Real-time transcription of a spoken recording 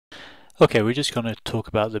Okay, we're just going to talk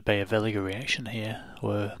about the Baeyer-Villiger reaction here,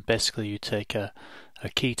 where basically you take a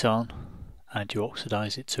ketone and you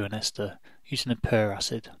oxidize it to an ester using a per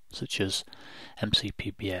acid, such as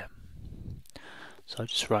MCPBA. So I'll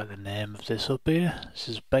just write the name of this up here. This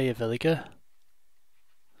is Baeyer-Villiger.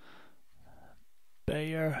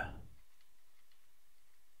 Baeyer.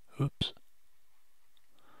 Oops.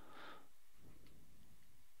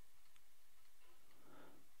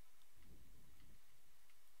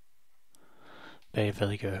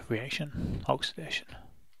 Baeyer-Villiger reaction, oxidation.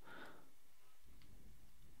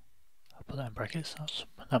 I'll put that in brackets,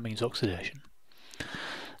 that means oxidation.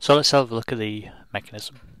 So let's have a look at the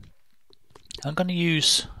mechanism. I'm going to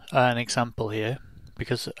use an example here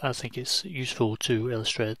because I think it's useful to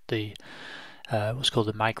illustrate the what's called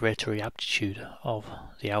the migratory aptitude of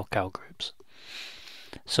the alkyl groups.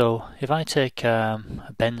 So if I take a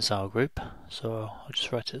benzyl group, so I'll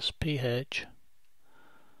just write it as pH,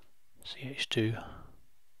 CH2,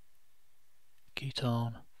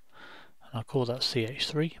 ketone, and I'll call that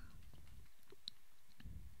CH3.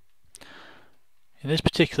 In this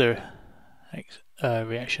particular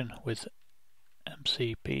reaction with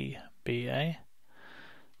MCPBA,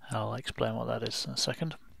 I'll explain what that is in a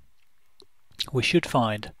second, we should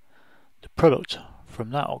find the product from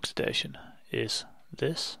that oxidation is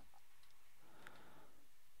this,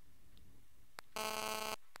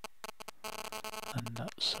 and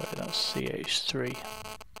that's CH3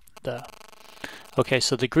 there. Okay,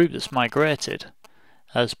 so the group that's migrated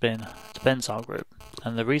has been the benzyl group,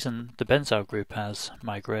 and the reason the benzyl group has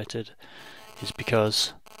migrated is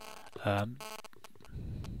because the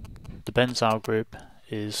benzyl group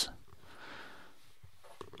is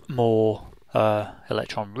more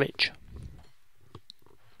electron rich.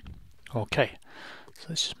 Okay, so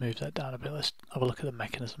let's just move that down a bit. Let's have a look at the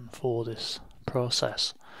mechanism for this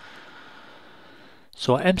process.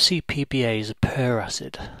 So MCPBA is a per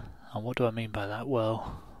acid, and what do I mean by that?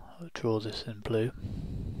 Well, I'll draw this in blue.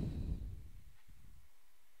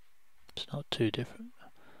 It's not too different.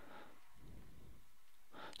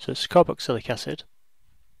 So it's carboxylic acid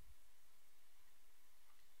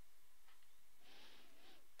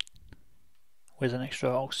with an extra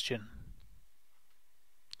oxygen,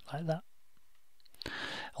 like that.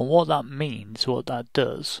 And what that means, what that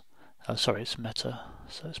does, sorry, it's meta,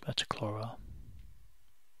 so it's metachloro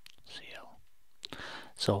Cl.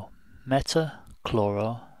 So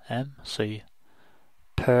metachloro MC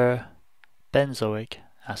per benzoic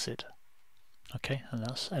acid. Okay, and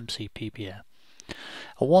that's MCPBA.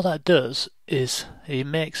 And what that does is it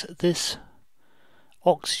makes this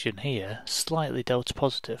oxygen here slightly delta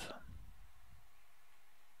positive.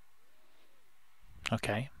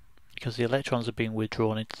 Okay, because the electrons are being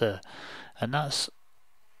withdrawn into there, and that's,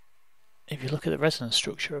 if you look at the resonance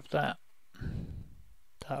structure of that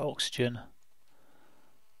oxygen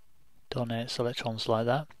donates electrons like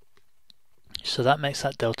that, so that makes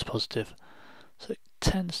that delta positive, so it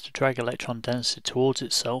tends to drag electron density towards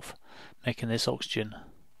itself, making this oxygen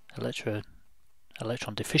electron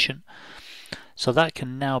deficient, so that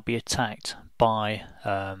can now be attacked by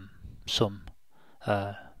some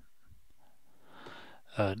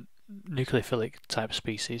nucleophilic type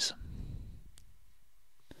species.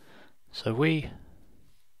 So we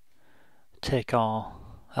take our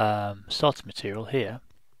starting material here,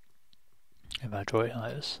 if I draw it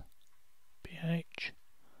like this, pH,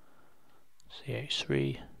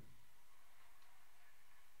 CH3,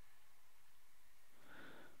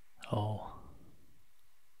 O,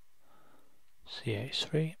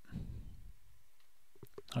 CH3,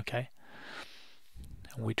 okay,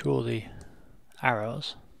 and we draw the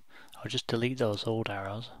arrows. I'll just delete those old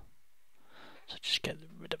arrows, so just get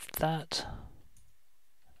rid of that.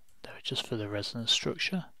 They're just for the resonance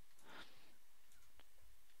structure.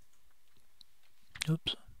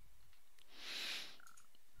 Oops.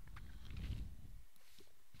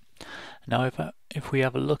 Now if we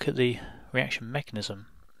have a look at the reaction mechanism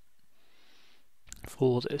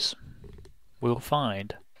for this, we'll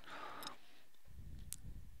find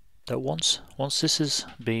that once this has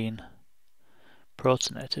been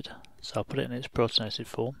protonated, so I'll put it in its protonated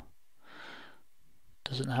form.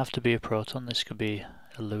 Doesn't have to be a proton, this could be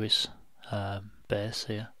a Lewis base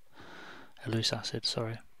here, a Lewis acid,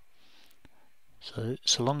 sorry.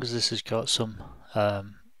 So long as this has got some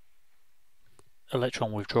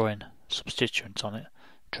electron withdrawing substituent on it,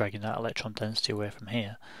 dragging that electron density away from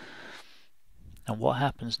here. And what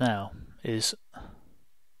happens now is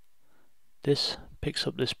this picks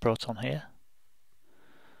up this proton here,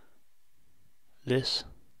 this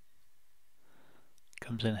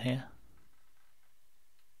comes in here,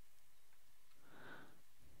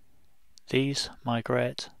 these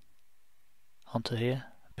migrate onto here,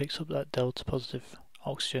 picks up that delta positive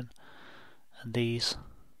oxygen, and these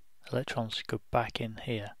electrons go back in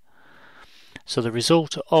here. So the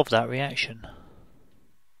result of that reaction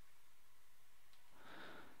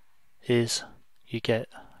is you get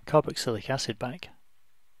carboxylic acid back,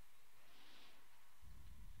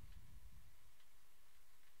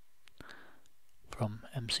 from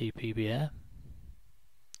MCPBA.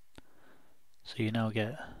 So you now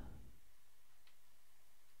get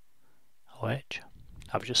OH.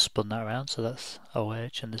 I've just spun that around, so that's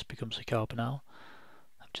OH, and this becomes a carbonyl.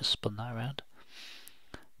 I've just spun that around.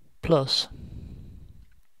 Plus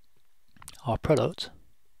our product,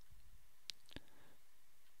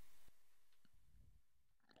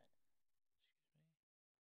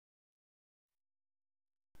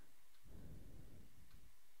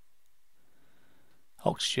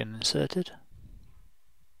 oxygen inserted,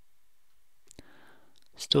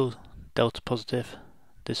 still delta positive.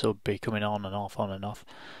 This will be coming on and off,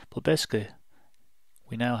 but basically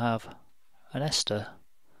we now have an ester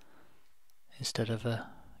instead of a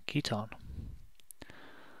ketone.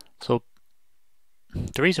 So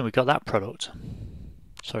the reason we got that product,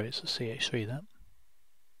 sorry, it's a CH3 there.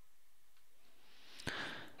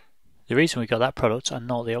 The reason we got that product and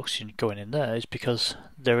not the oxygen going in there is because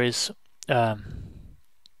there is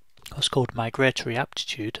what's called migratory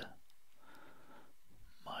aptitude.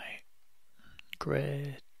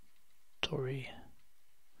 Migratory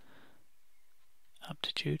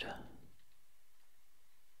aptitude,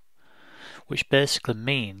 which basically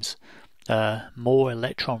means more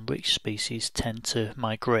electron-rich species tend to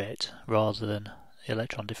migrate rather than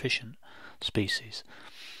electron-deficient species.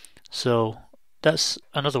 So that's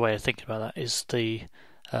another way of thinking about that, is the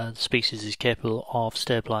species is capable of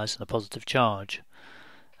stabilizing a positive charge.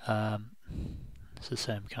 It's the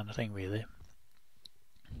same kind of thing, really.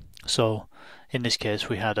 So in this case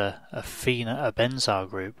we had a benzyl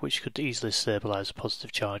group which could easily stabilize a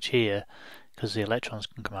positive charge here because the electrons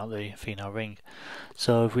can come out the phenyl ring.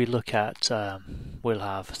 So if we look at, we'll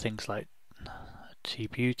have things like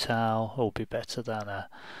T-butyl will be better than a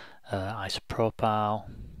isopropyl,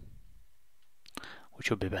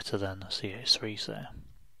 which will be better than CH3 there.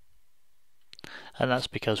 And that's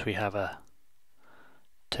because we have a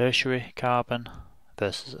tertiary carbon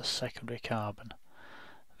versus a secondary carbon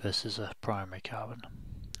versus a primary carbon.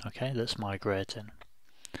 Okay, that's migrating,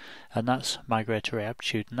 and that's migratory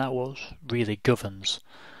aptitude, and that what really governs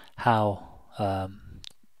how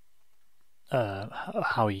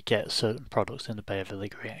you get certain products in the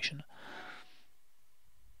Baeyer-Villiger reaction.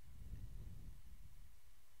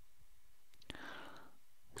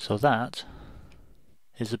 So that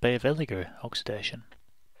is the Baeyer-Villiger oxidation.